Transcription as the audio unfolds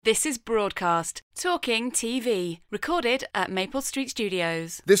This is Broadcast, Talking TV, recorded at Maple Street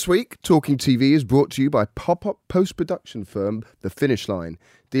Studios. This week, Talking TV is brought to you by pop-up post-production firm The Finish Line,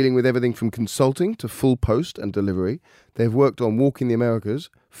 dealing with everything from consulting to full post and delivery. They've worked on Walking the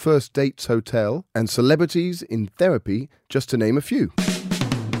Americas, First Dates Hotel, and Celebrities in Therapy, just to name a few.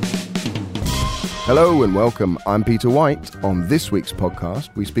 Hello and welcome. I'm Peter White. On this week's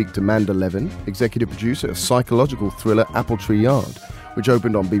podcast, we speak to Manda Levin, executive producer of psychological thriller Apple Tree Yard, which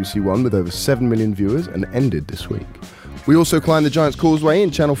opened on BBC One with over 7 million viewers and ended this week. We also climb the Giant's Causeway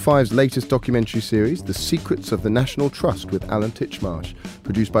in Channel 5's latest documentary series, The Secrets of the National Trust with Alan Titchmarsh,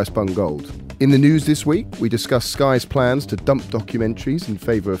 produced by Spun Gold. In the news this week, we discuss Sky's plans to dump documentaries in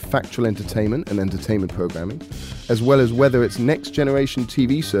favour of factual entertainment and entertainment programming, as well as whether its next-generation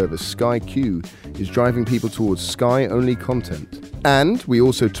TV service, Sky Q, is driving people towards Sky-only content. And we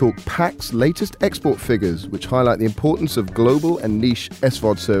also talk PAC's latest export figures, which highlight the importance of global and niche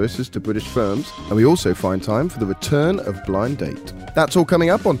SVOD services to British firms. And we also find time for the return of Blind Date. That's all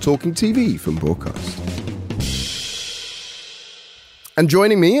coming up on Talking TV from Broadcast. And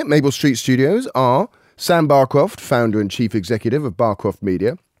joining me at Maple Street Studios are Sam Barcroft, founder and chief executive of Barcroft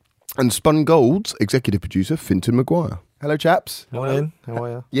Media, and Spun Gold's executive producer, Fintan Maguire. Hello, chaps. Morning. How are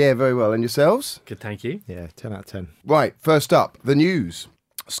you? Yeah, very well. And yourselves? Good, thank you. Yeah, 10 out of 10. Right, first up, the news.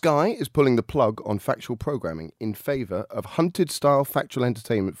 Sky is pulling the plug on factual programming in favour of hunted-style factual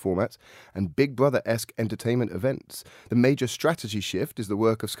entertainment formats and Big Brother-esque entertainment events. The major strategy shift is the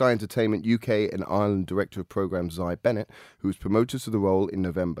work of Sky Entertainment UK and Ireland Director of Programmes Zy Bennett, who was promoted to the role in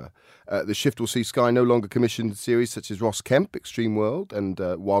November. The shift will see Sky no longer commission series such as Ross Kemp, Extreme World, and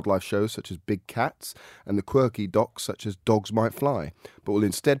wildlife shows such as Big Cats, and the quirky docs such as Dogs Might Fly, but will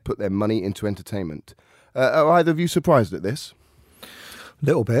instead put their money into entertainment. Are either of you surprised at this?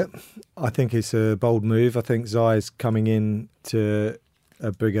 Little bit. I think it's a bold move. I think Zy's coming in to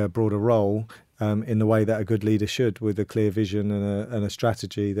a bigger, broader role in the way that a good leader should, with a clear vision and a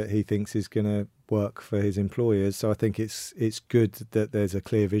strategy that he thinks is going to work for his employers. So I think it's good that there's a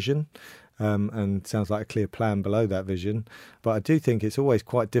clear vision and sounds like a clear plan below that vision. But I do think it's always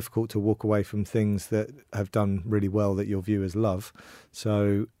quite difficult to walk away from things that have done really well that your viewers love.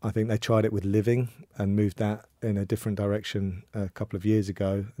 So I think they tried it with Living and moved that in a different direction a couple of years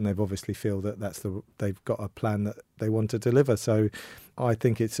ago, and they've obviously feel that they've got a plan that they want to deliver. So I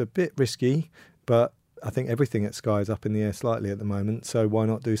think it's a bit risky, but I think everything at Sky is up in the air slightly at the moment, so why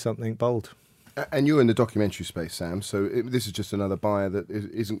not do something bold? And you're in the documentary space, Sam, so this is just another buyer that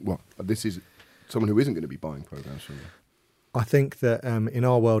isn't, well, this is someone who isn't going to be buying programmes from you. I think that in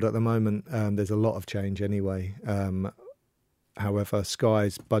our world at the moment, there's a lot of change anyway. However,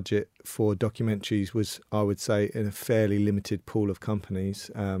 Sky's budget for documentaries was, I would say, in a fairly limited pool of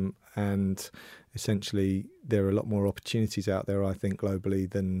companies, and essentially there are a lot more opportunities out there, I think, globally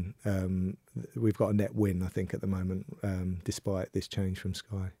than we've got a net win, I think, at the moment, despite this change from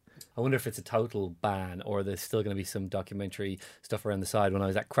Sky. I wonder if it's a total ban or there's still going to be some documentary stuff around the side. When I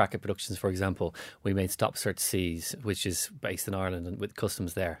was at Crackit Productions, for example, we made Stop Search Seas, which is based in Ireland and with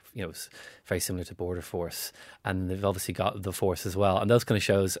customs there. You know, it's very similar to Border Force. And they've obviously got The Force as well. And those kind of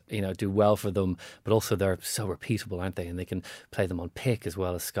shows, you know, do well for them, but also they're so repeatable, aren't they? And they can play them on Pick as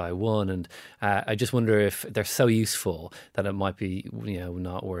well as Sky One. And I just wonder if they're so useful that it might be, you know,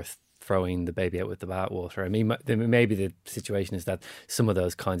 not worth throwing the baby out with the bathwater. I mean, maybe the situation is that some of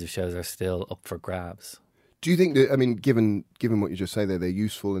those kinds of shows are still up for grabs. Do you think that, I mean, given what you just say there, they're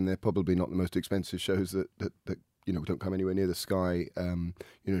useful and they're probably not the most expensive shows that you know, don't come anywhere near the Sky, you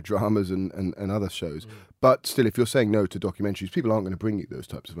know, dramas and other shows. But still, if you're saying no to documentaries, people aren't going to bring you those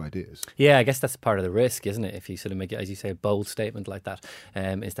types of ideas. Yeah, I guess that's part of the risk, isn't it? If you sort of make it, as you say, a bold statement like that,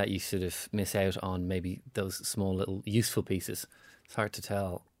 is that you sort of miss out on maybe those small little useful pieces. It's hard to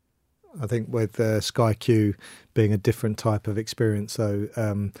tell. I think with Sky Q being a different type of experience, so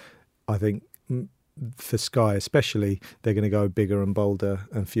I think for Sky especially, they're going to go bigger and bolder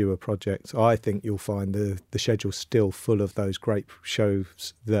and fewer projects. I think you'll find the schedule's still full of those great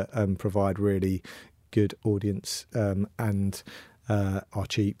shows that provide really good audience and are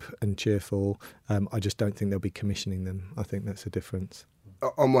cheap and cheerful. I just don't think they'll be commissioning them. I think that's a difference.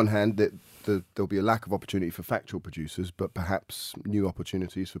 On one hand, there'll be a lack of opportunity for factual producers, but perhaps new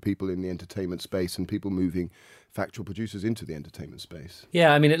opportunities for people in the entertainment space and people moving factual producers into the entertainment space.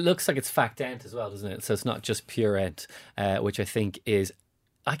 Yeah, I mean, it looks like it's fact-ent as well, doesn't it? So it's not just pure ent, which I think is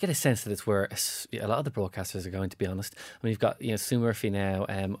I get a sense that it's where a lot of the broadcasters are going, to be honest. I mean, you've got Sue Murphy now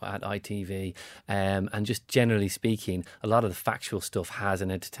at ITV, and just generally speaking, a lot of the factual stuff has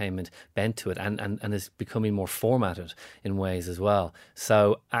an entertainment bent to it, and is becoming more formatted in ways as well.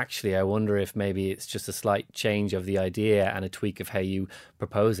 So actually, I wonder if maybe it's just a slight change of the idea and a tweak of how you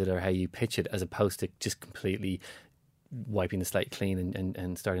propose it or how you pitch it, as opposed to just completely wiping the slate clean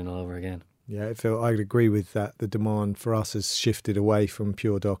and starting all over again. Yeah, I'd agree with that. The demand for us has shifted away from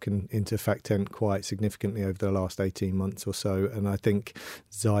pure doc and into fact-ent quite significantly over the last 18 months or so. And I think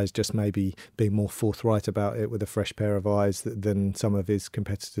Zai's just maybe being more forthright about it with a fresh pair of eyes than some of his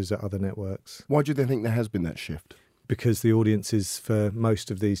competitors at other networks. Why do you think there has been that shift? Because the audiences for most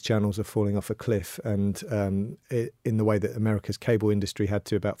of these channels are falling off a cliff, and in the way that America's cable industry had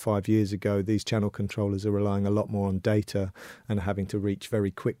to about 5 years ago, these channel controllers are relying a lot more on data and are having to reach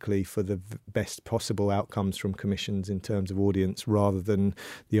very quickly for the best possible outcomes from commissions in terms of audience, rather than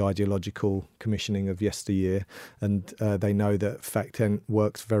the ideological commissioning of yesteryear. And they know that fact-ent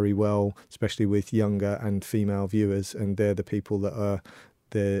works very well, especially with younger and female viewers, and they're the people that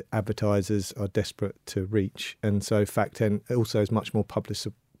the advertisers are desperate to reach. And so fact-ent also is much more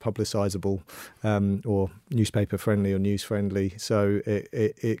publicisable, or newspaper friendly or news friendly. So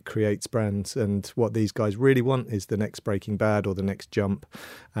it creates brands, and what these guys really want is the next Breaking Bad or the next Jump,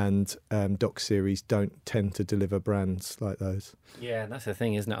 and doc series don't tend to deliver brands like those. Yeah, that's the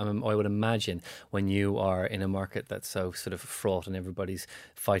thing, isn't it? I would imagine when you are in a market that's so sort of fraught and everybody's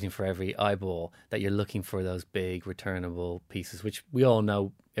fighting for every eyeball, that you're looking for those big returnable pieces, which we all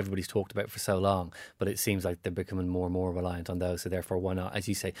know everybody's talked about for so long, but it seems like they're becoming more and more reliant on those. So therefore, why not, as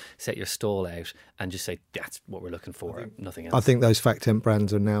you say, set your stall out and just say, that's what we're looking for, nothing else. I think those fact-ent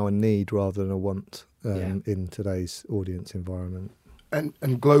brands are now a need rather than a want in today's audience environment. And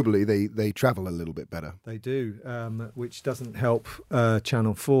globally, they travel a little bit better. They do, which doesn't help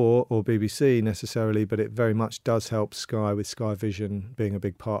Channel 4 or BBC necessarily, but it very much does help Sky, with Sky Vision being a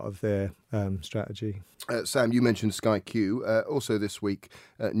big part of their strategy. Sam, you mentioned Sky Q. Also this week,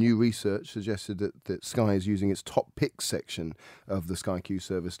 new research suggested that Sky is using its top picks section of the Sky Q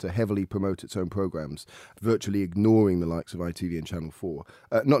service to heavily promote its own programmes, virtually ignoring the likes of ITV and Channel 4.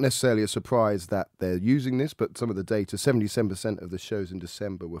 Not necessarily a surprise that they're using this, but some of the data, 77% of the shows in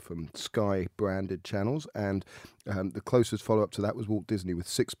December were from Sky-branded channels, and the closest follow-up to that was Walt Disney with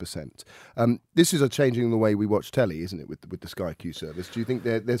 6%. This is a changing the way we watch telly, isn't it, with the Sky Q service? Do you think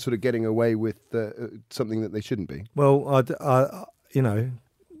they're sort of getting away with something that they shouldn't be? Well,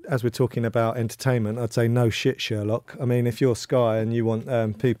 as we're talking about entertainment, I'd say no shit, Sherlock. I mean, if you're Sky and you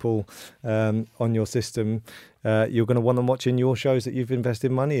want people on your system, you're going to want them watching your shows that you've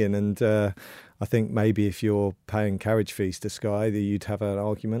invested money in. And I think maybe if you're paying carriage fees to Sky, you'd have an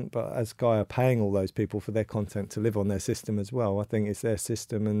argument. But as Sky are paying all those people for their content to live on their system as well, I think it's their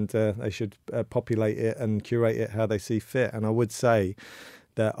system, and they should populate it and curate it how they see fit. And I would say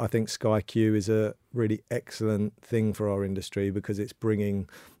that I think Sky Q is a really excellent thing for our industry, because it's bringing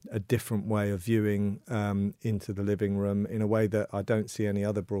a different way of viewing into the living room in a way that I don't see any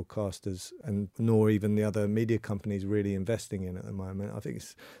other broadcasters, and nor even the other media companies really investing in at the moment. I think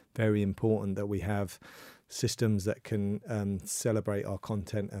it's very important that we have systems that can celebrate our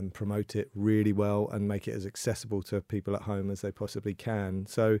content and promote it really well and make it as accessible to people at home as they possibly can.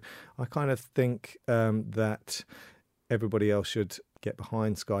 So I kind of think that everybody else should get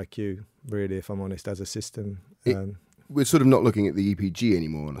behind Sky Q, really, if I'm honest, as a system. We're sort of not looking at the EPG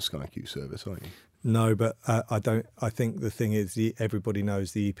anymore on a Sky Q service, are you? No, but I don't. I think the thing is, everybody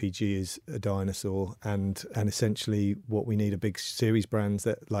knows the EPG is a dinosaur, and essentially what we need are big series brands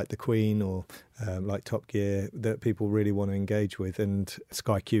that, like the Queen or like Top Gear, that people really want to engage with. And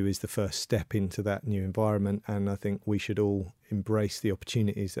Sky Q is the first step into that new environment, and I think we should all embrace the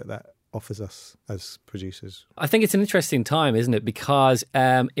opportunities that offers us as producers. I think it's an interesting time, isn't it? Because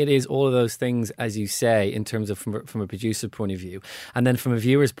it is all of those things, as you say, in terms of from a producer point of view. And then from a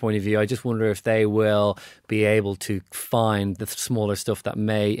viewer's point of view, I just wonder if they will be able to find the smaller stuff that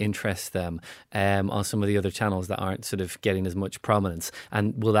may interest them on some of the other channels that aren't sort of getting as much prominence.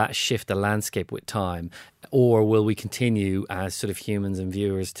 And will that shift the landscape with time? Or will we continue as sort of humans and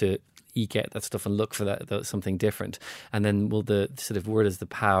viewers to eke out that stuff and look for that something different? And then will the sort of, where does the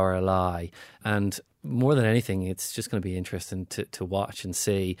power lie? And more than anything, it's just going to be interesting to watch and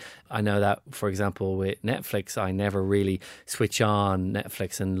see. I know that, for example, with Netflix, I never really switch on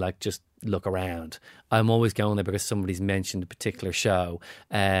Netflix and just look around. I'm always going there because somebody's mentioned a particular show,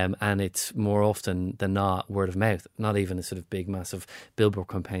 and it's more often than not word of mouth, not even a sort of big massive billboard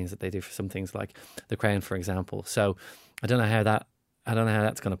campaigns that they do for some things like The Crown, for example. So I don't know how that I don't know how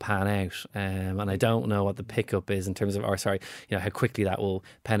that's going to pan out, and I don't know what the pickup is in terms of, how quickly that will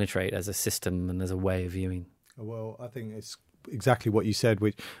penetrate as a system and as a way of viewing. Well, I think it's exactly what you said.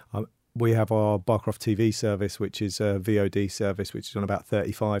 We have our Barcroft TV service, which is a VOD service, which is on about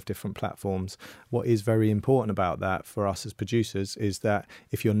 35 different platforms. What is very important about that for us as producers is that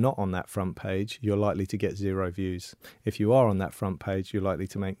if you're not on that front page, you're likely to get 0 views. If you are on that front page, you're likely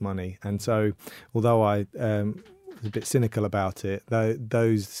to make money. And so, although I was a bit cynical about it, that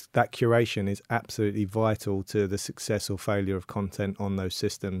curation is absolutely vital to the success or failure of content on those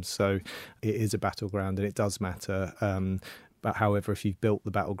systems. So it is a battleground, and it does matter. But however, if you've built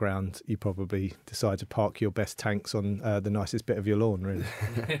the battleground, you probably decide to park your best tanks on the nicest bit of your lawn,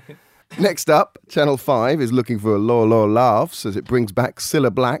 really. Next up, Channel 5 is looking for a law laughs as it brings back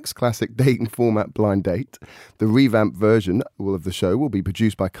Cilla Black's classic dating format Blind Date. The revamped version of the show will be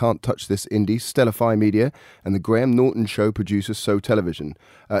produced by Can't Touch This indie, Stellify Media, and the Graham Norton Show producer So Television.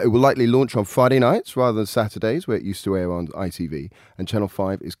 It will likely launch on Friday nights rather than Saturdays, where it used to air on ITV, and Channel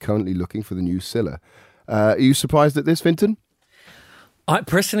 5 is currently looking for the new Cilla. Are you surprised at this, Fintan?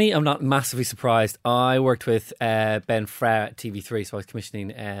 Personally, I'm not massively surprised. I worked with Ben Frau at TV3, so I was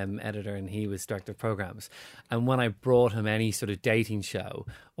commissioning editor and he was director of programmes. And when I brought him any sort of dating show,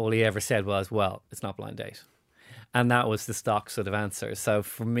 all he ever said was, well, it's not Blind Date. And that was the stock sort of answer. So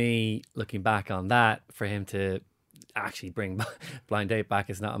for me, looking back on that, for him to actually bring Blind Date back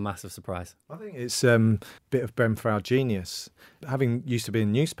is not a massive surprise. I think it's a bit of Ben Frau genius. Having used to be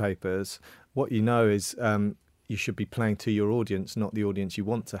in newspapers, what you know is you should be playing to your audience, not the audience you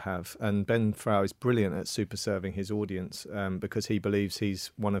want to have. And Ben Frau is brilliant at super serving his audience because he believes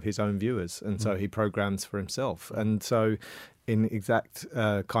he's one of his own viewers. And so he programs for himself. And so in exact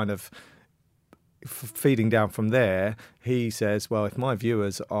kind of feeding down from there, he says, well, if my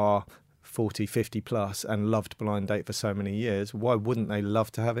viewers are 40, 50 plus and loved Blind Date for so many years, why wouldn't they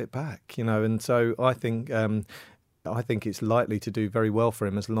love to have it back? And so I think it's likely to do very well for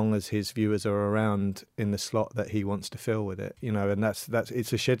him as long as his viewers are around in the slot that he wants to fill with it. And that's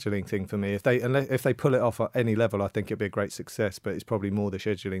it's a scheduling thing for me. If they pull it off at any level, I think it'll be a great success. But it's probably more the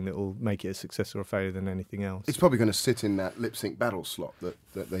scheduling that will make it a success or a failure than anything else. It's probably going to sit in that lip sync battle slot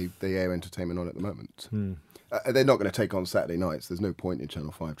that they air entertainment on at the moment. They're not going to take on Saturday nights. There's no point in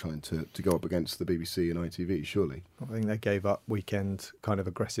Channel 5 trying to go up against the BBC and ITV, surely. I think they gave up kind of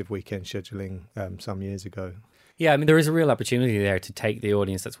aggressive weekend scheduling some years ago. Yeah, I mean, there is a real opportunity there to take the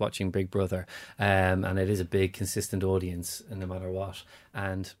audience that's watching Big Brother, and it is a big, consistent audience, no matter what,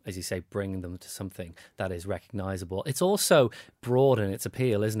 and, as you say, bring them to something that is recognisable. It's also broad in its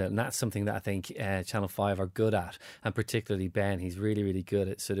appeal, isn't it? And that's something that I think Channel 5 are good at, and particularly Ben. He's really, really good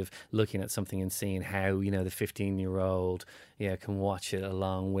at sort of looking at something and seeing how, the 15-year-old can watch it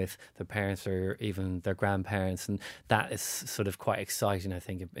along with their parents or even their grandparents, and that is sort of quite exciting, I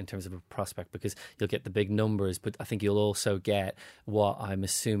think, in terms of a prospect, because you'll get the big numbers, but I think you'll also get what I'm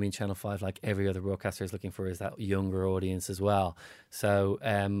assuming Channel 5, like every other broadcaster, is looking for, is that younger audience as well. So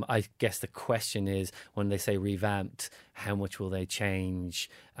I guess the question is, when they say revamped, how much will they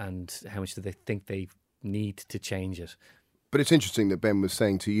change and how much do they think they need to change it? But it's interesting that Ben was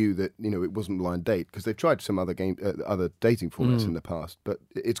saying to you that, it wasn't Blind Date, because they've tried some other dating formats in the past, but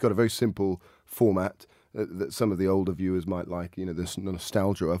it's got a very simple format that some of the older viewers might like, there's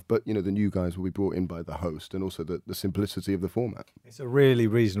nostalgia of, but, the new guys will be brought in by the host, and also the simplicity of the format. It's a really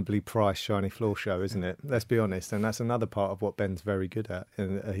reasonably priced shiny floor show, isn't it? Let's be honest, and that's another part of what Ben's very good at,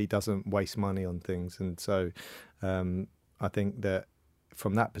 and he doesn't waste money on things, and so I think that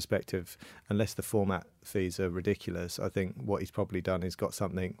from that perspective, unless the format fees are ridiculous, I think what he's probably done is got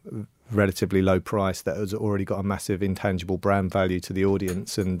something relatively low price that has already got a massive intangible brand value to the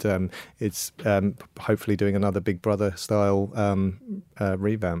audience, and it's hopefully doing another Big Brother style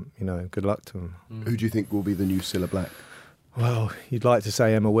revamp. Good luck to him. Who do you think will be the new Cilla Black? Well, you'd like to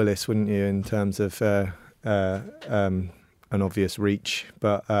say Emma Willis, wouldn't you, in terms of an obvious reach,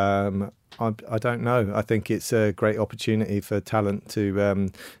 but I don't know. I think it's a great opportunity for talent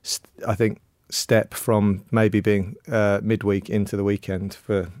to, step from maybe being midweek into the weekend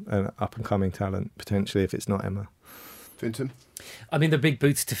for an up-and-coming talent, potentially, if it's not Emma. Fintan? I mean, they're big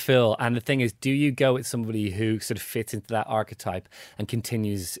boots to fill. And the thing is, do you go with somebody who sort of fits into that archetype and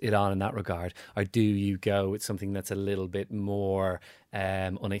continues it on in that regard? Or do you go with something that's a little bit more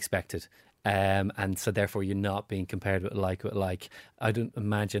unexpected? and so therefore you're not being compared with like. I don't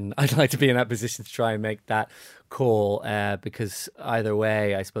imagine I'd like to be in that position to try and make that call, because either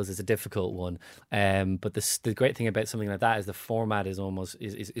way, I suppose it's a difficult one. But the great thing about something like that is the format is almost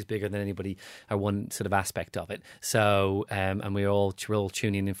is bigger than anybody or one sort of aspect of it. So and we're all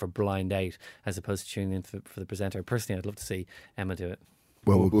tuning in for blind date as opposed to tuning in for the presenter. Personally, I'd love to see Emma do it.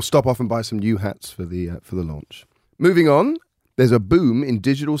 Well, we'll stop off and buy some new hats for the launch. Moving on, there's a boom in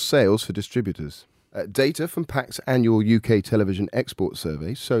digital sales for distributors. Data from PAC's annual UK television export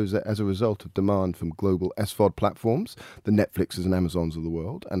survey shows that as a result of demand from global SVOD platforms, the Netflixes and Amazons of the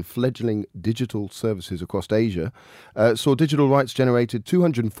world, and fledgling digital services across Asia, saw digital rights generated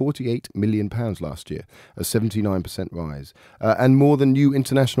 £248 million last year, a 79% rise, and more than new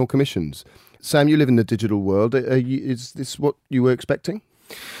international commissions. Sam, you live in the digital world. Is this what you were expecting?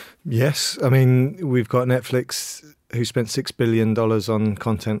 Yes. I mean, we've got Netflix, who spent $6 billion on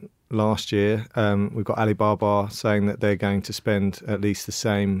content last year. We've got Alibaba saying that they're going to spend at least the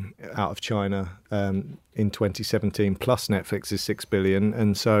same out of China in 2017, plus Netflix is $6 billion.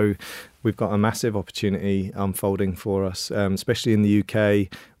 And so we've got a massive opportunity unfolding for us, especially in the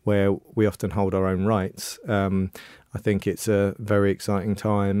UK, where we often hold our own rights. I think it's a very exciting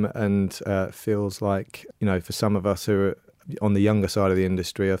time, and feels like, for some of us who are on the younger side of the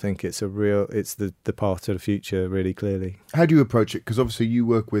industry, I think it's the path to the future, really clearly. How do you approach it? Because obviously you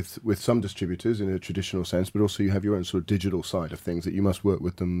work with some distributors in a traditional sense, but also you have your own sort of digital side of things that you must work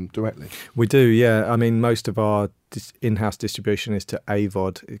with them directly. We do, yeah. I mean, most of our in-house distribution is to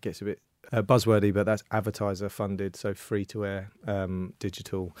AVOD. It gets a bit buzzwordy, but that's advertiser funded, so free-to-air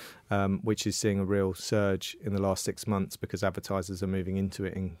digital, which is seeing a real surge in the last 6 months because advertisers are moving into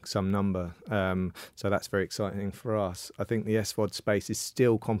it in some number. So that's very exciting for us. I think the SVOD space is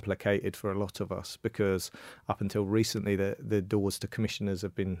still complicated for a lot of us because up until recently the doors to commissioners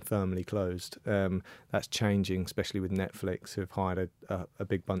have been firmly closed. That's changing, especially with Netflix, who have hired a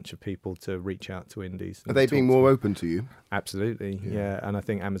big bunch of people to reach out to indies. Are they being more open to you? Absolutely, yeah. And I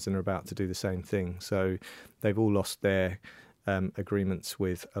think Amazon are about to do the same thing. So they've all lost their agreements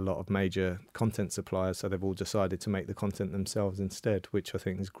with a lot of major content suppliers, so they've all decided to make the content themselves instead, which I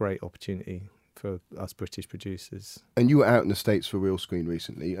think is a great opportunity for us British producers. And you were out in the States for Real Screen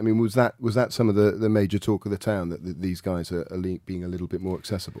recently. I mean, was that some of the major talk of the town, that these guys are being a little bit more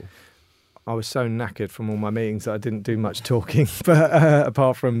accessible? I was so knackered from all my meetings that I didn't do much talking, but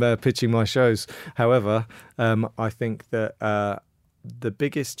apart from pitching my shows. However, I think that the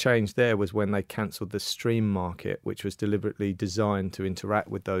biggest change there was when they cancelled the stream market, which was deliberately designed to interact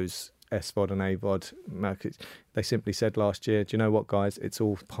with those SVOD and AVOD markets. They simply said last year, do you know what, guys, it's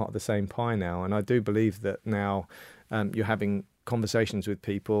all part of the same pie now. And I do believe that now you're having conversations with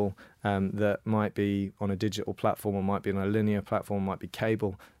people that might be on a digital platform or might be on a linear platform, might be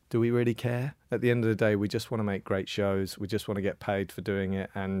cable. Do we really care? At the end of the day, we just want to make great shows. We just want to get paid for doing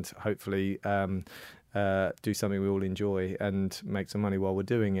it and hopefully do something we all enjoy and make some money while we're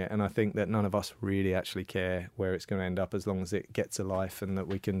doing it. And I think that none of us really actually care where it's going to end up, as long as it gets a life and that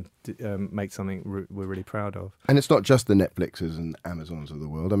we can make something we're really proud of. And it's not just the Netflixes and Amazons of the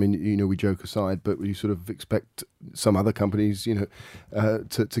world. I mean, we joke aside, but we sort of expect some other companies,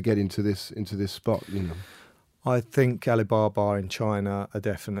 to get into this spot, I think Alibaba in China are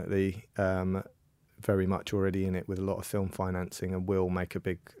definitely very much already in it with a lot of film financing and will make a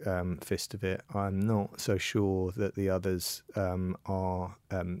big fist of it. I'm not so sure that the others are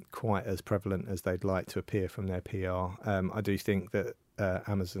quite as prevalent as they'd like to appear from their PR. I do think that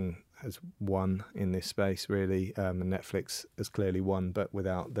Amazon has won in this space, really, and Netflix has clearly won, but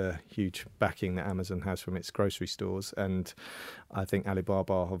without the huge backing that Amazon has from its grocery stores. And I think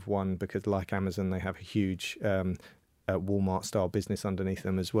Alibaba have won because, like Amazon, they have a huge Walmart-style business underneath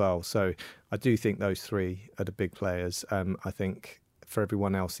them as well. So I do think those three are the big players. I think for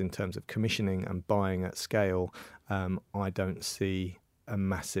everyone else, in terms of commissioning and buying at scale, I don't see a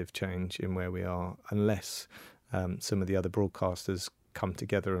massive change in where we are unless some of the other broadcasters come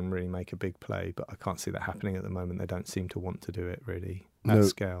together and really make a big play. But I can't see that happening at the moment. They don't seem to want to do it really at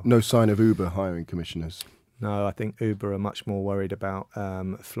scale. No sign of Uber hiring commissioners? No, I think Uber are much more worried about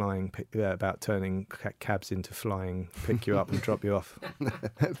about turning cabs into flying, pick you up and drop you off.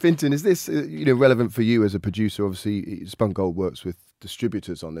 Fintan, is this relevant for you as a producer? Obviously, Spun Gold works with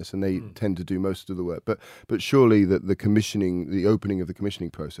distributors on this, and they tend to do most of the work. But surely the opening of the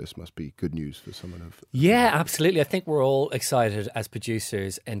commissioning process must be good news for someone of. Yeah, absolutely. I think we're all excited as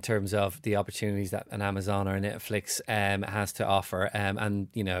producers in terms of the opportunities that an Amazon or a Netflix has to offer, and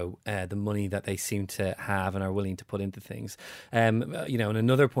the money that they seem to have and are willing to put into things. In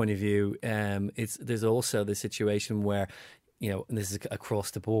another point of view, there's also the situation where and this is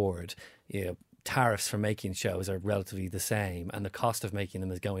across the board, tariffs for making shows are relatively the same, and the cost of making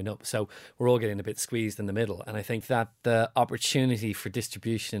them is going up. So we're all getting a bit squeezed in the middle. And I think that the opportunity for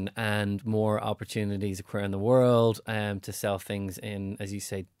distribution and more opportunities occur in the world to sell things in, as you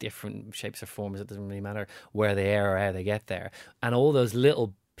say, different shapes or forms. It doesn't really matter where they are or how they get there. And all those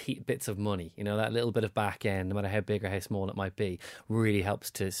little bits of money, that little bit of back end, no matter how big or how small it might be, really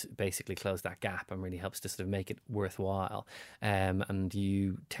helps to basically close that gap and really helps to sort of make it worthwhile. And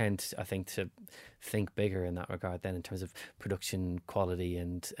you tend, I think, to think bigger in that regard then in terms of production quality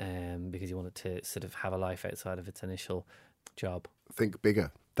and because you want it to sort of have a life outside of its initial job. Think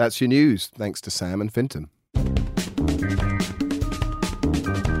bigger. That's your news. Thanks to Sam and Fintan.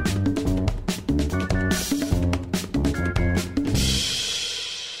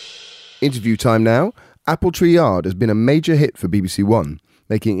 Interview time now. Apple Tree Yard has been a major hit for BBC One,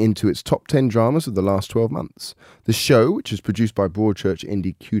 making it into its top 10 dramas of the last 12 months. The show, which is produced by Broadchurch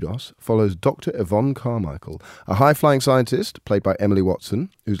indie Kudos, follows Dr. Yvonne Carmichael, a high-flying scientist, played by Emily Watson,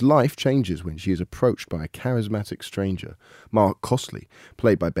 whose life changes when she is approached by a charismatic stranger, Mark Costley,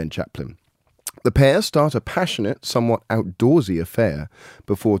 played by Ben Chaplin. The pair start a passionate, somewhat outdoorsy affair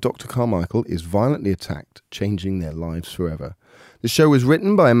before Dr. Carmichael is violently attacked, changing their lives forever. The show was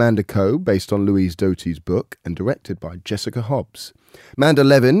written by Amanda Coe, based on Louise Doty's book, and directed by Jessica Hobbs. Manda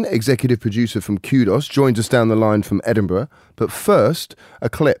Levin, executive producer from Kudos, joins us down the line from Edinburgh. But first, a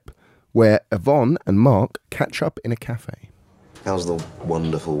clip where Yvonne and Mark catch up in a cafe. How's the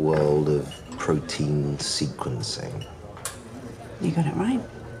wonderful world of protein sequencing? You got it right.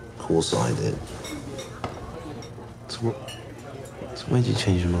 Of course I did. So why did you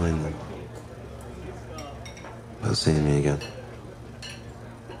change your mind then? About seeing me again?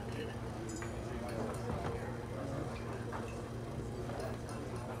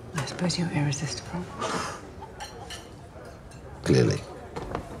 I suppose you're irresistible. Clearly.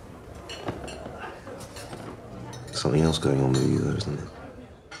 Something else going on with you though, isn't it?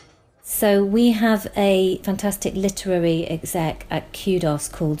 So we have a fantastic literary exec at Kudos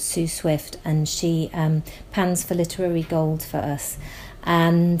called Sue Swift, and she pans for literary gold for us.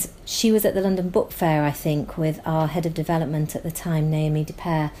 And she was at the London Book Fair, I think, with our head of development at the time, Naomi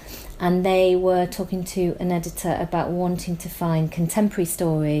DePere, and they were talking to an editor about wanting to find contemporary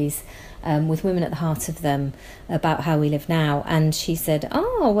stories with women at the heart of them about how we live now. And she said,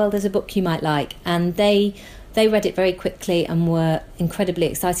 oh, well, there's a book you might like. And they read it very quickly and were incredibly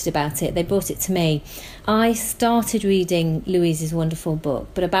excited about it. They brought it to me. I started reading Louise's wonderful book,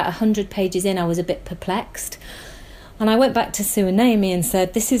 but about 100 pages in, I was a bit perplexed. And I went back to Sue and Naomi and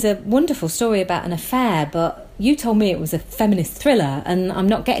said, this is a wonderful story about an affair, but you told me it was a feminist thriller, and I'm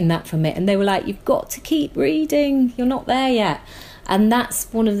not getting that from it. And they were like, you've got to keep reading. You're not there yet. And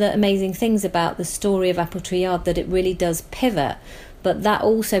that's one of the amazing things about the story of Apple Tree Yard, that it really does pivot. But that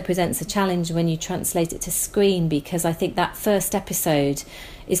also presents a challenge when you translate it to screen, because I think that first episode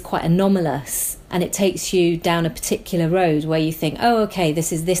is quite anomalous and it takes you down a particular road where you think, oh, okay,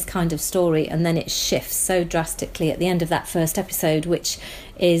 this is this kind of story, and then it shifts so drastically at the end of that first episode, which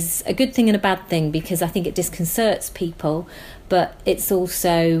is a good thing and a bad thing, because I think it disconcerts people, but it's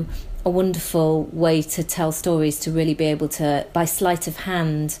also a wonderful way to tell stories, to really be able to, by sleight of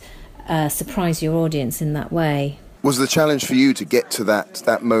hand, surprise your audience in that way. Was the challenge for you to get to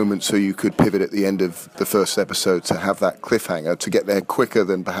that moment so you could pivot at the end of the first episode, to have that cliffhanger, to get there quicker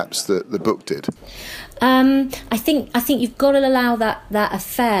than perhaps the book did? I think you've got to allow that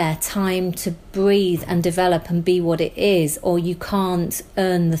affair time to breathe and develop and be what it is, or you can't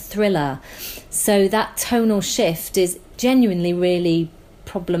earn the thriller. So that tonal shift is genuinely really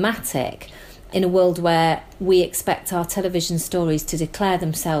problematic in a world where we expect our television stories to declare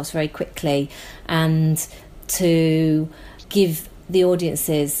themselves very quickly and to give the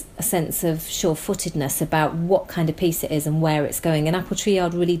audiences a sense of sure-footedness about what kind of piece it is and where it's going. And Apple Tree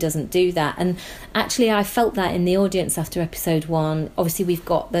Yard really doesn't do that. And actually I felt that in the audience after episode 1. Obviously we've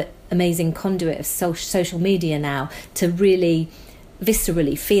got the amazing conduit of social media now to really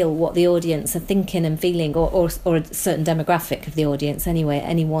viscerally feel what the audience are thinking and feeling, or a certain demographic of the audience anyway at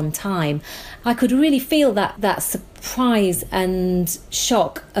any one time. I could really feel that surprise and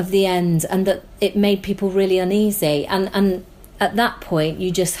shock of the end, and that it made people really uneasy, and at that point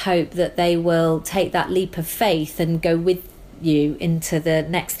you just hope that they will take that leap of faith and go with you into the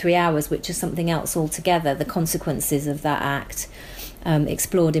next 3 hours, which is something else altogether, the consequences of that act.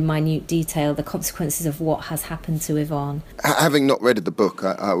 explored in minute detail the consequences of what has happened to Yvonne. Having not read the book,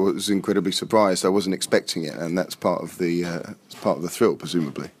 I was incredibly surprised. I wasn't expecting it, and that's part of the thrill,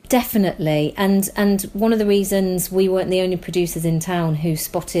 presumably. Definitely, and one of the reasons we weren't the only producers in town who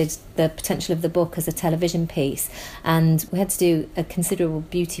spotted the potential of the book as a television piece, and we had to do a considerable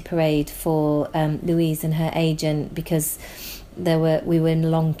beauty parade for Louise and her agent because we were in a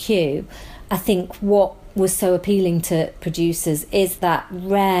long queue. I think what was so appealing to producers is that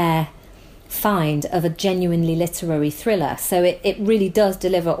rare find of a genuinely literary thriller. So it really does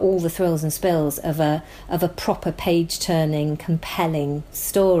deliver all the thrills and spills of a proper page-turning, compelling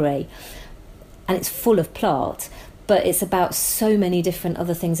story. And it's full of plot, but it's about so many different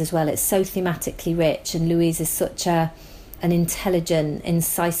other things as well. It's so thematically rich, and Louise is such an intelligent,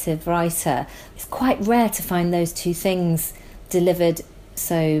 incisive writer. It's quite rare to find those two things delivered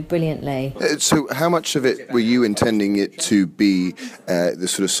so brilliantly. So how much of it were you intending it to be the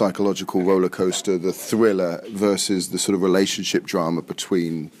sort of psychological roller coaster, the thriller, versus the sort of relationship drama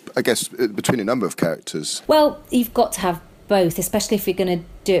between a number of characters? Well, you've got to have both, especially if you're going to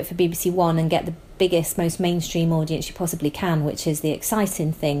do it for BBC One and get the biggest, most mainstream audience you possibly can, which is the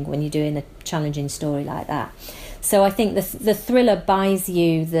exciting thing when you're doing a challenging story like that. So I think the thriller buys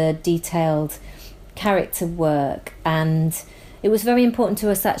you the detailed character work, and it was very important to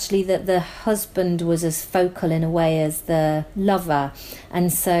us actually that the husband was as focal in a way as the lover.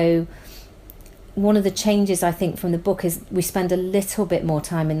 And so one of the changes I think from the book is we spend a little bit more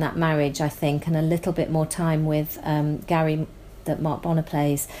time in that marriage, I think, and a little bit more time with Gary, that Mark Bonner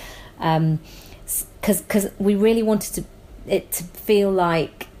plays, because we really wanted it to feel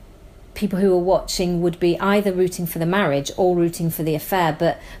like people who were watching would be either rooting for the marriage or rooting for the affair,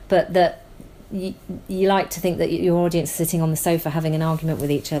 but that you like to think that your audience is sitting on the sofa having an argument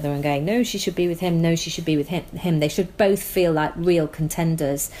with each other and going, no, she should be with him, no, she should be with him. They should both feel like real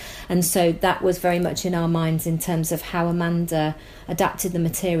contenders. And so that was very much in our minds in terms of how Amanda adapted the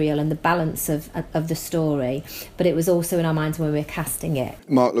material and the balance of the story. But it was also in our minds when we were casting it.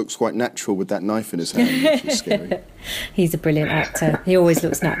 Mark looks quite natural with that knife in his hand, which is scary. He's a brilliant actor. He always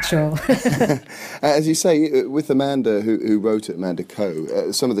looks natural. As you say, with Amanda, who wrote it, Amanda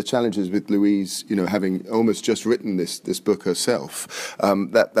Coe, some of the challenges with Louise, having almost just written this book herself,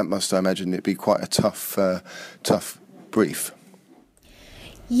 that must, I imagine, it be quite a tough brief.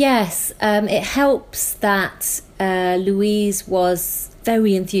 Yes, it helps that Louise was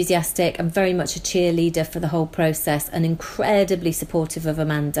very enthusiastic and very much a cheerleader for the whole process and incredibly supportive of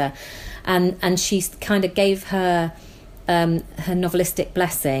Amanda. And she kind of gave her novelistic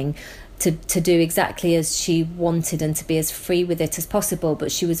blessing to do exactly as she wanted and to be as free with it as possible.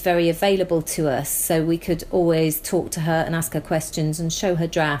 But she was very available to us, so we could always talk to her and ask her questions and show her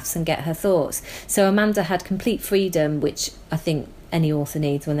drafts and get her thoughts. So Amanda had complete freedom, which I think any author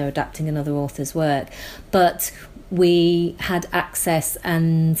needs when they're adapting another author's work. But we had access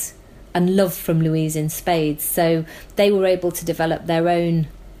and love from Louise in spades, so they were able to develop their own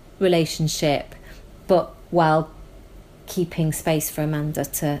relationship, but while keeping space for Amanda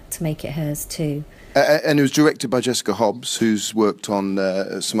to make it hers too. And it was directed by Jessica Hobbs, who's worked on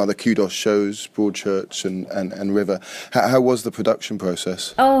some other Kudos shows, Broadchurch and River. How was the production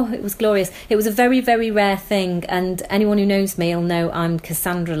process? Oh, it was glorious. It was a very, very rare thing, and anyone who knows me will know I'm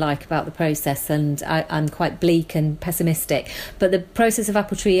Cassandra-like about the process, and I'm quite bleak and pessimistic. But the process of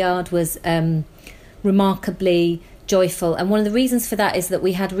Apple Tree Yard was remarkably joyful, and one of the reasons for that is that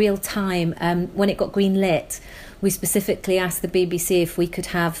we had real time. When it got green lit, we specifically asked the BBC if we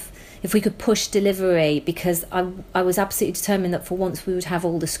could push delivery, because I was absolutely determined that for once we would have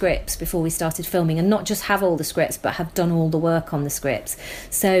all the scripts before we started filming, and not just have all the scripts but have done all the work on the scripts.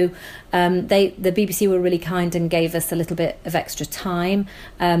 So the BBC were really kind and gave us a little bit of extra time.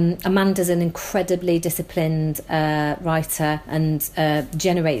 Amanda's an incredibly disciplined writer and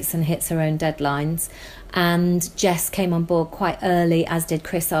generates and hits her own deadlines. And Jess came on board quite early, as did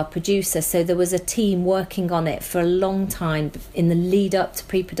Chris, our producer. So there was a team working on it for a long time in the lead up to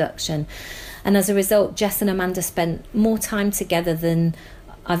pre-production. And as a result, Jess and Amanda spent more time together than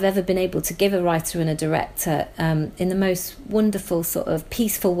I've ever been able to give a writer and a director, in the most wonderful sort of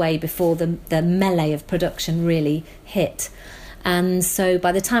peaceful way before the melee of production really hit. And so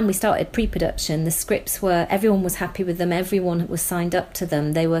by the time we started pre-production, the scripts everyone was happy with them, everyone was signed up to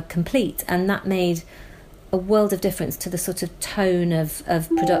them, they were complete, and that made a world of difference to the sort of tone of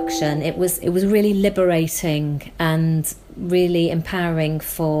production. It was really liberating and really empowering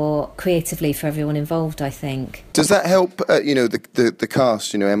creatively for everyone involved, I think. Does that help, the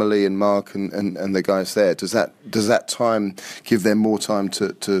cast, Emily and Mark and the guys there, does that time give them more time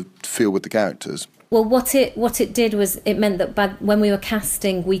to feel with the characters? Well, what it did was it meant that when we were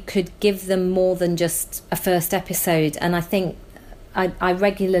casting, we could give them more than just a first episode. And I think I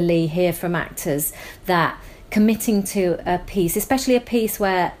regularly hear from actors that committing to a piece, especially a piece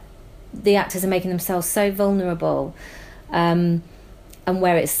where the actors are making themselves so vulnerable, and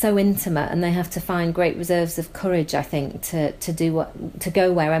where it's so intimate, and they have to find great reserves of courage, I think, to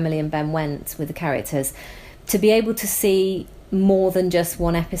go where Emily and Ben went with the characters, to be able to see more than just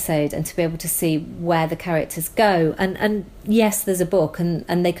one episode and to be able to see where the characters go. And yes, there's a book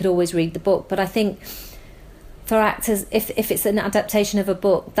and they could always read the book, but I think for actors, if it's an adaptation of a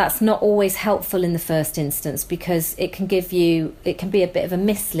book, that's not always helpful in the first instance, because it can be a bit of a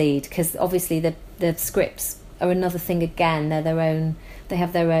mislead, because obviously the scripts are another thing again. They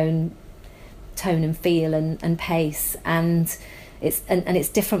have their own tone and feel and pace, and it's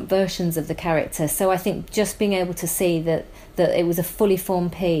different versions of the character. So I think just being able to see that it was a fully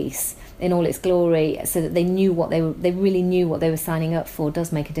formed piece in all its glory, so that they really knew what they were signing up for,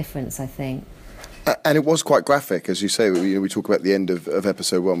 does make a difference, I think. And it was quite graphic, as you say. We talk about the end of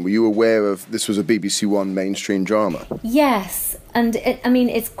episode 1. Were you aware of this was a BBC One mainstream drama? Yes, and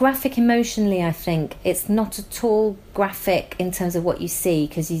it's graphic emotionally, I think. It's not at all graphic in terms of what you see,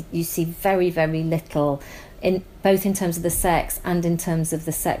 because you see very, very little, both in terms of the sex and in terms of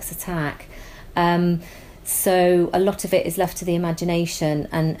the sex attack. So a lot of it is left to the imagination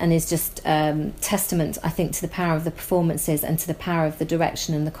and is just testament, I think, to the power of the performances and to the power of the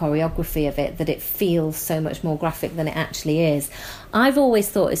direction and the choreography of it, that it feels so much more graphic than it actually is. I've always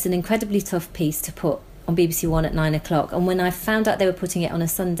thought it's an incredibly tough piece to put on BBC One at 9 o'clock, and when I found out they were putting it on a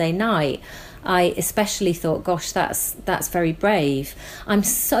Sunday night, I especially thought, gosh, that's very brave. I'm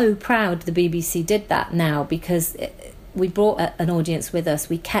so proud the BBC did that now, because we brought an audience with us.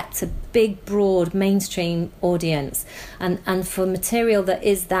 We kept a big, broad, mainstream audience. And for material that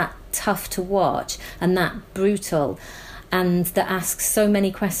is that tough to watch and that brutal and that asks so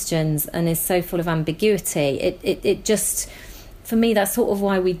many questions and is so full of ambiguity, it just, for me, that's sort of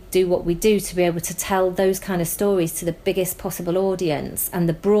why we do what we do, to be able to tell those kind of stories to the biggest possible audience and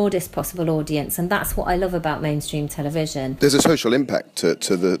the broadest possible audience. And that's what I love about mainstream television. There's a social impact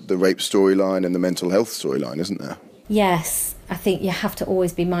to the rape storyline and the mental health storyline, isn't there? Yes, I think you have to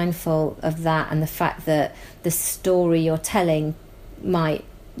always be mindful of that, and the fact that the story you're telling might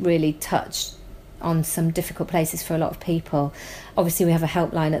really touch on some difficult places for a lot of people. Obviously, we have a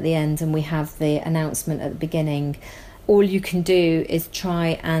helpline at the end and we have the announcement at the beginning. All you can do is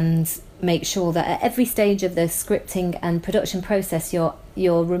try and make sure that at every stage of the scripting and production process, you're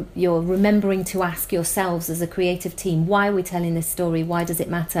remembering to ask yourselves as a creative team, why are we telling this story? Why does it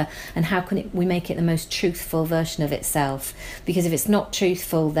matter? And how can we make it the most truthful version of itself? Because if it's not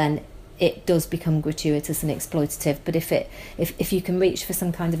truthful, then it does become gratuitous and exploitative. But if you can reach for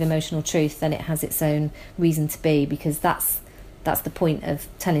some kind of emotional truth, then it has its own reason to be, because that's the point of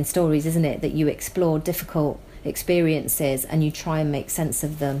telling stories, isn't it? That you explore difficult experiences and you try and make sense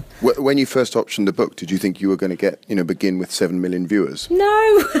of them. When you first optioned the book, did you think you were going to begin with 7 million viewers?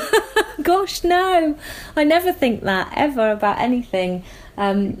 No. Gosh, no. I never think that ever about anything.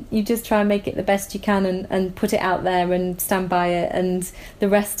 You just try and make it the best you can and put it out there and stand by it, and the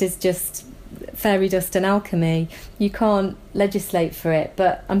rest is just fairy dust and alchemy. You can't legislate for it,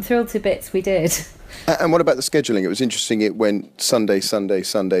 but I'm thrilled to bits we did. And what about the scheduling? It was interesting, it went Sunday, Sunday,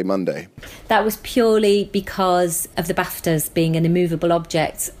 Sunday, Monday. That was purely because of the BAFTAs being an immovable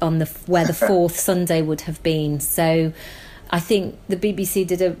object on where the fourth Sunday would have been. So I think the BBC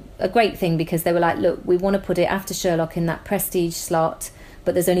did a great thing, because they were like, look, we want to put it after Sherlock in that prestige slot,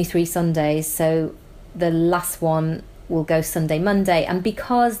 but there's only 3 Sundays, so the last one will go Sunday, Monday. And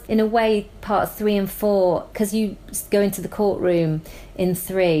because, in a way, part 3 and 4, because you go into the courtroom in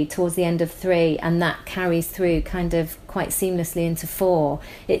 3, towards the end of 3, and that carries through kind of quite seamlessly into 4,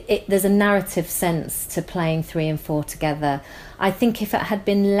 there's a narrative sense to playing 3 and 4 together. I think if it had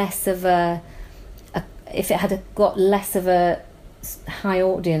been less of if it had got less of a high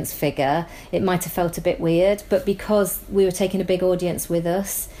audience figure, it might have felt a bit weird. But because we were taking a big audience with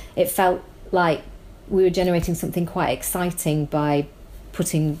us, it felt like we were generating something quite exciting by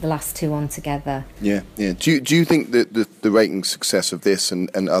putting the last 2 on together. Yeah. Do you think that the rating success of this and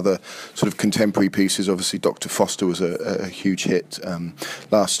other sort of contemporary pieces, obviously Dr. Foster was a huge hit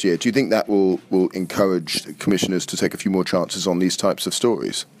last year, do you think that will encourage commissioners to take a few more chances on these types of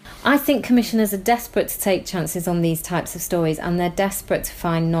stories? I think commissioners are desperate to take chances on these types of stories, and they're desperate to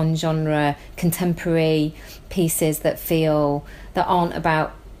find non-genre contemporary pieces that aren't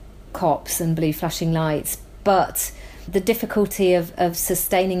about cops and blue flashing lights. But the difficulty of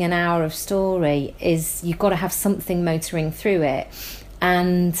sustaining an hour of story is you've got to have something motoring through it.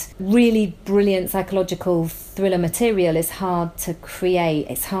 And really brilliant psychological thriller material is hard to create,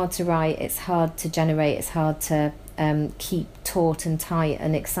 it's hard to write, it's hard to generate, it's hard to keep taut and tight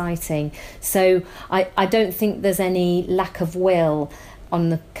and exciting. So I don't think there's any lack of will on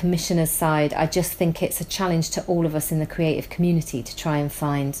the commissioner's side. I just think it's a challenge to all of us in the creative community to try and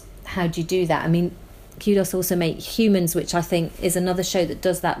find, how do you do that? I mean, Kudos also make Humans, which I think is another show that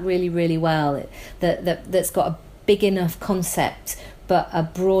does that really, really well. That's got a big enough concept, but a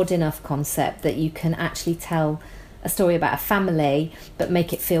broad enough concept that you can actually tell a story about a family, but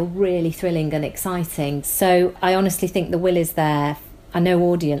make it feel really thrilling and exciting. So I honestly think the will is there. I know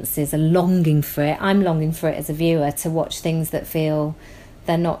audiences are longing for it. I'm longing for it as a viewer, to watch things that feel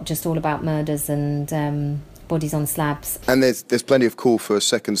they're not just all about murders and bodies on slabs. And there's plenty of call for a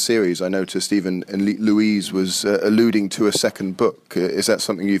second series. I noticed even Louise was alluding to a second book. Is that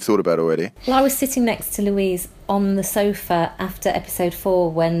something you've thought about already? Well, I was sitting next to Louise on the sofa after episode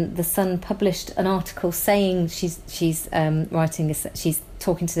 4 when The Sun published an article saying she's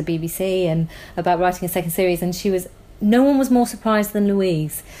talking to the BBC and about writing a second series, and no one was more surprised than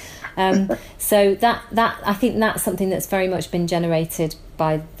Louise. So that I think that's something that's very much been generated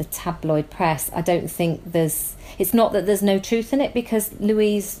by the tabloid press. I don't think it's not that there's no truth in it, because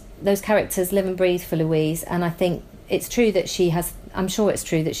Louise, those characters live and breathe for Louise, and I think it's true that I'm sure it's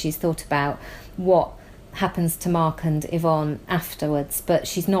true that she's thought about what happens to Mark and Yvonne afterwards, but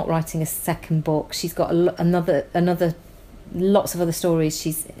she's not writing a second book. She's got another lots of other stories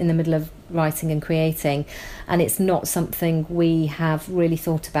she's in the middle of writing and creating, and it's not something we have really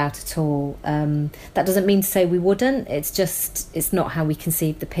thought about at all. That doesn't mean to say we wouldn't, it's not how we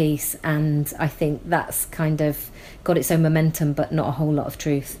conceived the piece, and I think that's kind of got its own momentum but not a whole lot of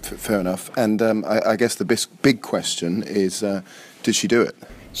truth. Fair enough. And I guess the big question is, did she do it?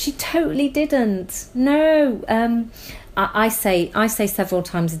 She totally didn't. No. I say several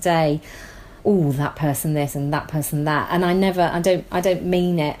times a day, oh, that person this and that person that, and I don't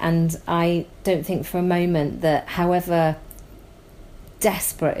mean it, and I don't think for a moment that however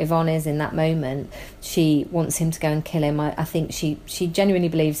desperate Yvonne is in that moment, she wants him to go and kill him. I think she genuinely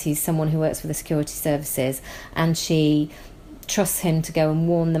believes he's someone who works for the security services, and she trusts him to go and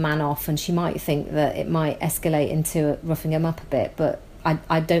warn the man off, and she might think that it might escalate into roughing him up a bit, but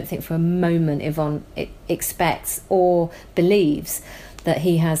I don't think for a moment Yvonne expects or believes that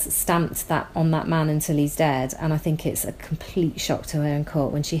he has stamped that on that man until he's dead. And I think it's a complete shock to her in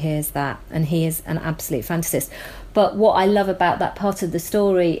court when she hears that, and he is an absolute fantasist. But what I love about that part of the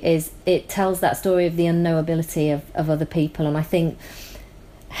story is it tells that story of the unknowability of other people, and I think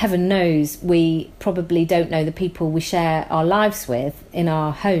heaven knows we probably don't know the people we share our lives with in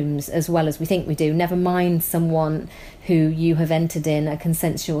our homes as well as we think we do, never mind someone who you have entered in a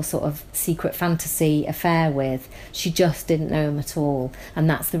consensual sort of secret fantasy affair with. She just didn't know him at all, and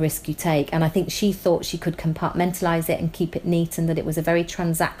that's the risk you take. And I think she thought she could compartmentalise it and keep it neat, and that it was a very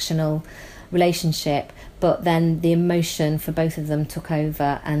transactional relationship, but then the emotion for both of them took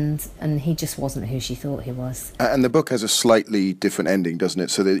over, and he just wasn't who she thought he was. And the book has a slightly different ending, doesn't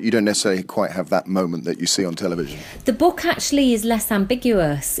it? So that you don't necessarily quite have that moment that you see on television. The book actually is less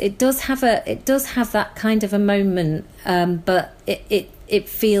ambiguous. It does have that kind of a moment, but it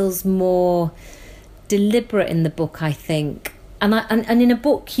feels more deliberate in the book, I think. And in a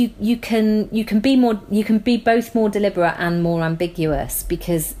book you can be both more deliberate and more ambiguous,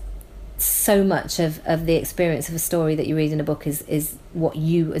 because so much of the experience of a story that you read in a book is what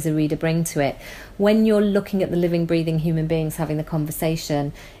you as a reader bring to it. When you're looking at the living, breathing human beings having the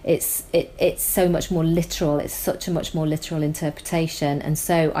conversation, it's so much more literal. It's such a much more literal interpretation, and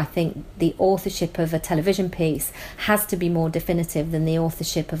so I think the authorship of a television piece has to be more definitive than the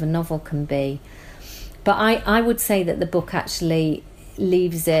authorship of a novel can be. But I would say that the book actually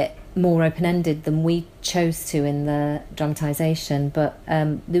leaves it more open-ended than we chose to in the dramatisation, but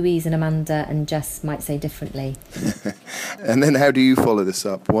Louise and Amanda and Jess might say differently. And then how do you follow this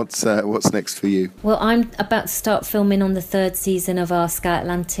up? What's next for you? Well, I'm about to start filming on the 3rd season of our Sky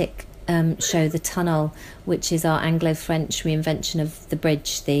Atlantic show, The Tunnel, which is our Anglo-French reinvention of The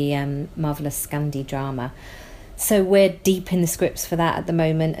Bridge, the marvellous Scandi drama. So we're deep in the scripts for that at the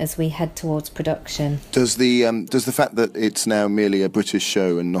moment as we head towards production. Does the fact that it's now merely a British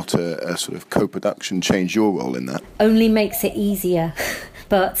show and not a sort of co-production change your role in that? Only makes it easier.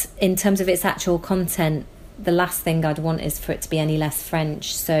 But in terms of its actual content, the last thing I'd want is for it to be any less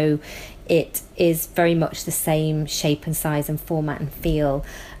French. So it is very much the same shape and size and format and feel.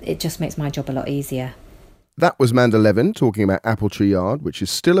 It just makes my job a lot easier. That was Manda Levin talking about Apple Tree Yard, which is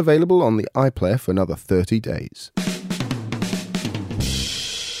still available on the iPlayer for another 30 days.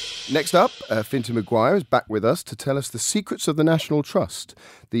 Next up, Fintan Maguire is back with us to tell us the secrets of the National Trust,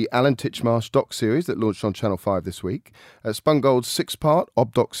 the Alan Titchmarsh doc series that launched on Channel 5 this week. Spun Gold's 6-part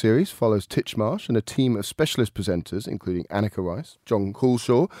Ob-Doc series follows Titchmarsh and a team of specialist presenters, including Annika Rice, John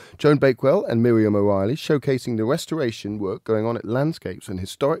Coulshaw, Joan Bakewell and Miriam O'Reilly, showcasing the restoration work going on at landscapes and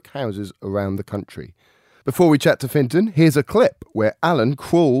historic houses around the country. Before we chat to Fintan, here's a clip where Alan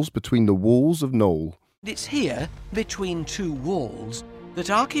crawls between the walls of Knowle. It's here, between two walls, that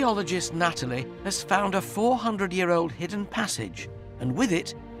archaeologist Natalie has found a 400-year-old hidden passage, and with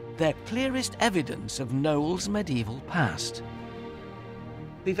it, their clearest evidence of Knowle's medieval past.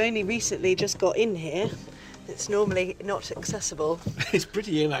 We've only recently just got in here. It's normally not accessible. It's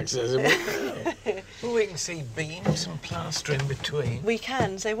pretty inaccessible. Well, we can see beams and plaster in between. We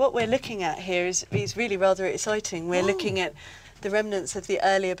can. So what we're looking at here is really rather exciting. We're looking at the remnants of the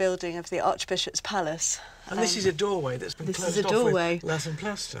earlier building of the Archbishop's Palace. And this is a doorway that's been closed off with lath and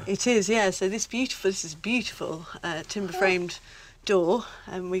plaster. It is, yeah. So this is a beautiful timber-framed door,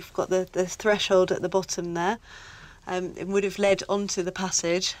 and we've got the threshold at the bottom there. It would have led onto the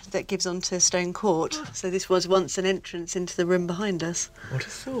passage that gives onto Stone Court. So this was once an entrance into the room behind us. What a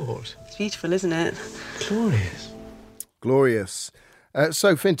thought. It's beautiful, isn't it? Glorious. Glorious.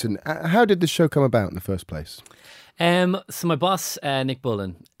 So, Fintan, how did this show come about in the first place? So my boss, Nick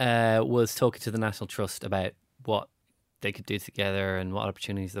Bullen, was talking to the National Trust about what they could do together and what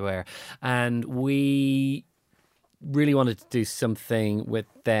opportunities there were. And we really wanted to do something with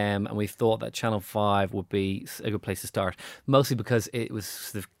them, and we thought that Channel 5 would be a good place to start, mostly because it was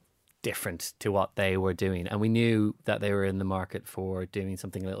sort of different to what they were doing, and we knew that they were in the market for doing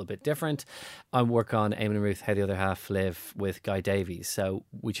something a little bit different. I work on Eamon and Ruth, How the Other Half Live with Guy Davies, so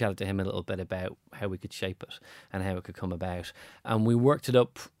we chatted to him a little bit about how we could shape it and how it could come about, and we worked it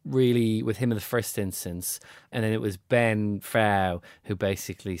up really with him in the first instance, and then it was Ben Frau who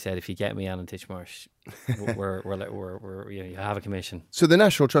basically said, if you get me Alan Titchmarsh, we're you have a commission. So the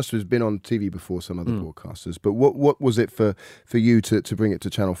National Trust has been on TV before some other broadcasters, but what was it for you to bring it to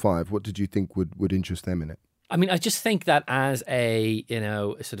Channel 5? What did you think would interest them in it? I mean, I just think that as a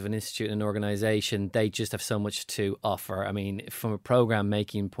sort of an institute, an organisation, they just have so much to offer. I mean, from a programme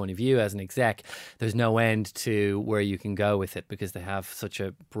making point of view, as an exec, there's no end to where you can go with it, because they have such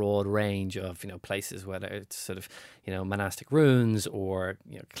a broad range of places, whether it's sort of monastic ruins or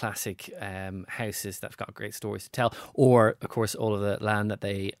classic houses that've got great stories to tell, or of course all of the land that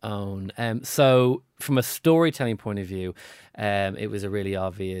they own. So from a storytelling point of view, it was a really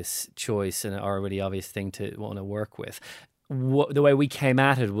obvious choice or a really obvious thing to want to work with. The way we came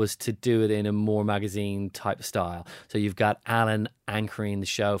at it was to do it in a more magazine type style. So you've got Alan anchoring the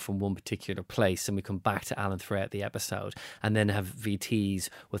show from one particular place, and we come back to Alan throughout the episode, and then have VTs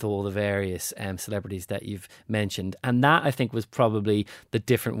with all the various celebrities that you've mentioned. And that, I think, was probably the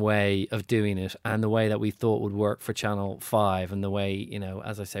different way of doing it, and the way that we thought would work for Channel 5, and the way,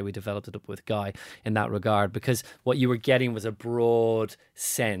 as I say, we developed it up with Guy in that regard, because what you were getting was a broad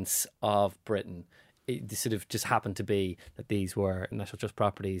sense of Britain. It sort of just happened to be that these were National Trust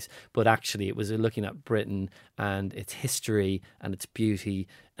properties, but actually it was looking at Britain and its history and its beauty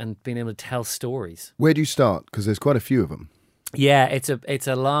and being able to tell stories. Where do you start? Because there's quite a few of them. Yeah, it's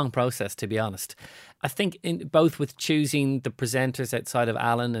a long process, to be honest. I think both with choosing the presenters outside of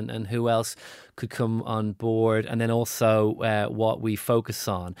Alan and who else could come on board, and then also what we focus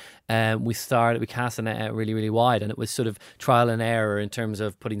on. We cast the net out really, really wide, and it was sort of trial and error in terms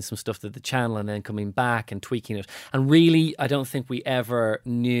of putting some stuff to the channel and then coming back and tweaking it. And really, I don't think we ever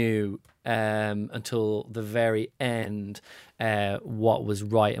knew until the very end what was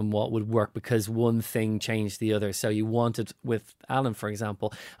right and what would work, because one thing changed the other. So you wanted, with Alan, for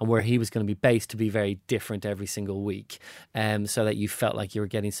example, and where he was going to be based, to be very different every single week, so that you felt like you were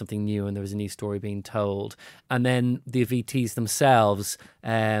getting something new and there was a new story being told. And then the VTs themselves,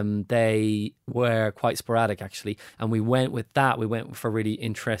 they were quite sporadic, actually, and we went with that. We went for really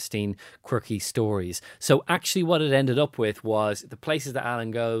interesting, quirky stories. So actually what it ended up with was the places that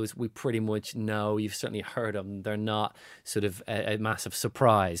Alan goes, we pretty much know, you've certainly heard of them. They're not sort of a massive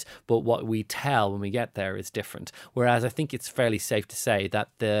surprise, but what we tell when we get there is different. Whereas I think it's fairly safe to say that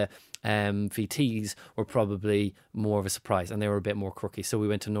the VTs were probably more of a surprise, and they were a bit more quirky. So we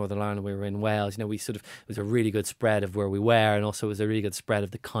went to Northern Ireland, we were in Wales. It was a really good spread of where we were, and also it was a really good spread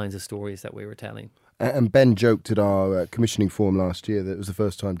of the kinds of stories that we were telling. And Ben joked at our commissioning forum last year that it was the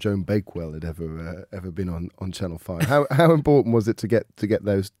first time Joan Bakewell had ever been on Channel 5. How important was it to get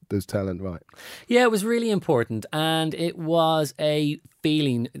those talent right? Yeah, it was really important, and it was a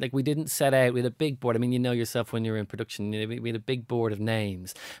feeling like we didn't set out with a big board. I mean, you know yourself when you're in production, we had a big board of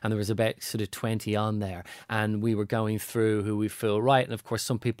names, and there was about sort of 20 on there, and we were going through who we feel right. And of course,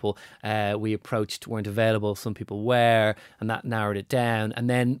 some people we approached weren't available, some people were, and that narrowed it down. And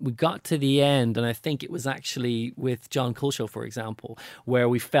then we got to the end, and I think it was actually with John Culshaw, for example, where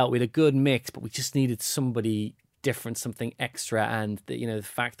we felt we had a good mix, but we just needed somebody different, something extra, and the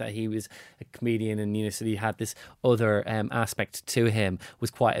fact that he was a comedian and so he had this other aspect to him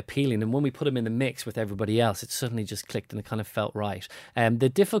was quite appealing. And when we put him in the mix with everybody else, it suddenly just clicked and it kind of felt right. The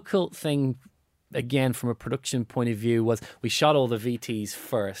difficult thing, again, from a production point of view, was we shot all the VTs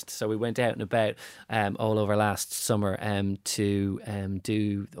first. So we went out and about all over last summer to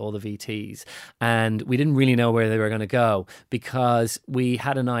do all the VTs, and we didn't really know where they were going to go because we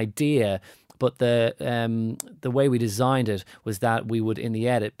had an idea. But the way we designed it was that we would, in the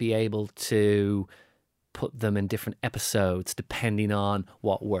edit, be able to put them in different episodes depending on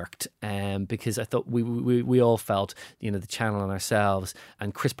what worked. Because I thought we all felt, the channel and ourselves,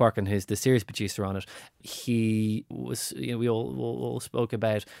 and Chris Barkin, who's the series producer on it, he was, we all spoke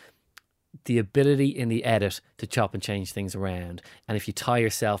about the ability in the edit to chop and change things around. And if you tie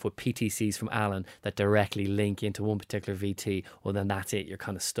yourself with PTCs from Alan that directly link into one particular VT, well, then that's it. You're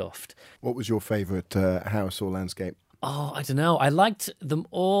kind of stuffed. What was your favourite house or landscape? Oh, I don't know. I liked them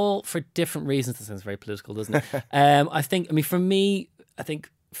all for different reasons. That sounds very political, doesn't it? For me, I think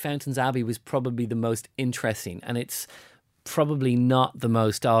Fountains Abbey was probably the most interesting. And it's probably not the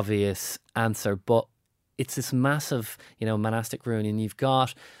most obvious answer, but it's this massive, monastic ruin, and you've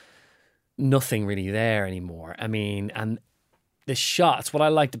got nothing really there anymore. And the shots, what I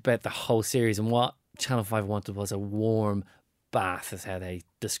liked about the whole series and what Channel 5 wanted was a warm bath, is how they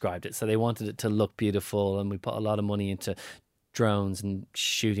described it. So they wanted it to look beautiful, and we put a lot of money into drones and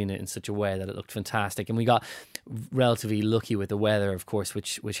shooting it in such a way that it looked fantastic. And we got relatively lucky with the weather, of course,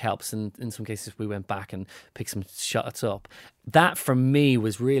 which helps. And in some cases we went back and picked some shots up. That for me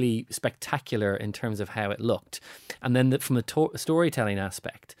was really spectacular in terms of how it looked. And then from a storytelling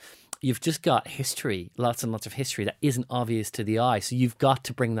aspect, you've just got history, lots and lots of history that isn't obvious to the eye. So you've got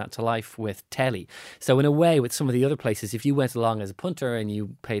to bring that to life with telly. So in a way, with some of the other places, if you went along as a punter and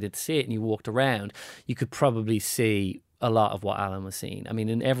you paid to see it and you walked around, you could probably see a lot of what Alan was seeing.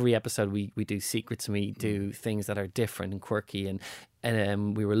 In every episode we do secrets, and we do things that are different and quirky,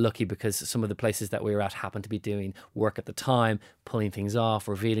 and we were lucky because some of the places that we were at happened to be doing work at the time, pulling things off,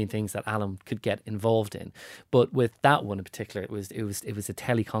 revealing things that Alan could get involved in. But with that one in particular, it was a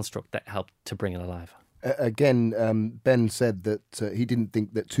telly construct that helped to bring it alive. Again, Ben said that he didn't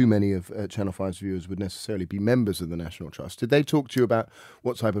think that too many of Channel 5's viewers would necessarily be members of the National Trust. Did they talk to you about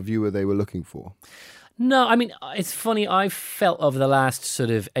what type of viewer they were looking for? No, it's funny. I felt over the last sort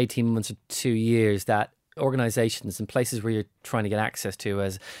of 18 months or 2 years that organisations and places where you're trying to get access to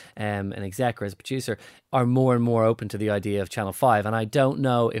as an exec or as a producer are more and more open to the idea of Channel 5. And I don't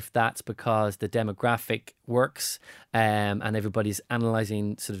know if that's because the demographic works and everybody's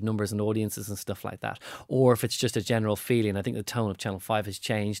analysing sort of numbers and audiences and stuff like that, or if it's just a general feeling. I think the tone of Channel 5 has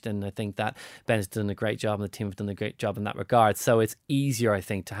changed, and I think that Ben's done a great job and the team have done a great job in that regard. So it's easier, I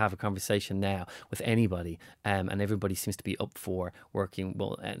think, to have a conversation now with anybody, and everybody seems to be up for working,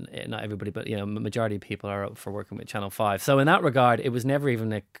 well, and not everybody, but majority of people are up for working with Channel 5. So in that regard, it was never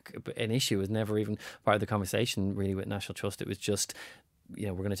even an issue. It was never even part of the conversation really with National Trust. It was just,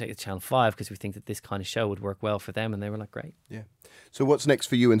 we're going to take it to Channel 5 because we think that this kind of show would work well for them, and they were like, great. Yeah. So what's next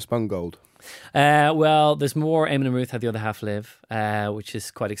for you in Spun Gold? Well, there's more Eamon and Ruth How the Other Half Live, which is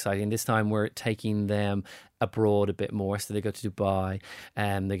quite exciting. This time we're taking them abroad a bit more. So they go to Dubai,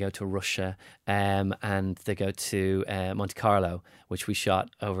 they go to Russia, and they go to Monte Carlo, which we shot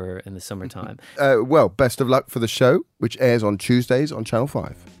over in the summertime. Well, best of luck for the show, which airs on Tuesdays on Channel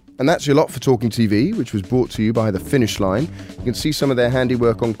 5. And that's your lot for Talking TV, which was brought to you by The Finish Line. You can see some of their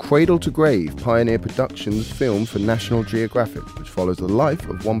handiwork on Cradle To Grave, Pioneer Productions film for National Geographic, which follows the life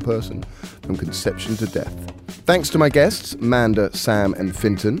of one person from conception to death. Thanks to my guests, Manda, Sam and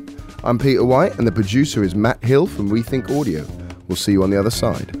Fintan. I'm Peter White, and the producer is Matt Hill from Rethink Audio. We'll see you on the other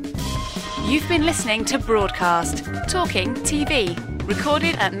side. You've been listening to Broadcast, Talking TV,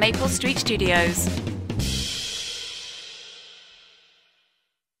 recorded at Maple Street Studios.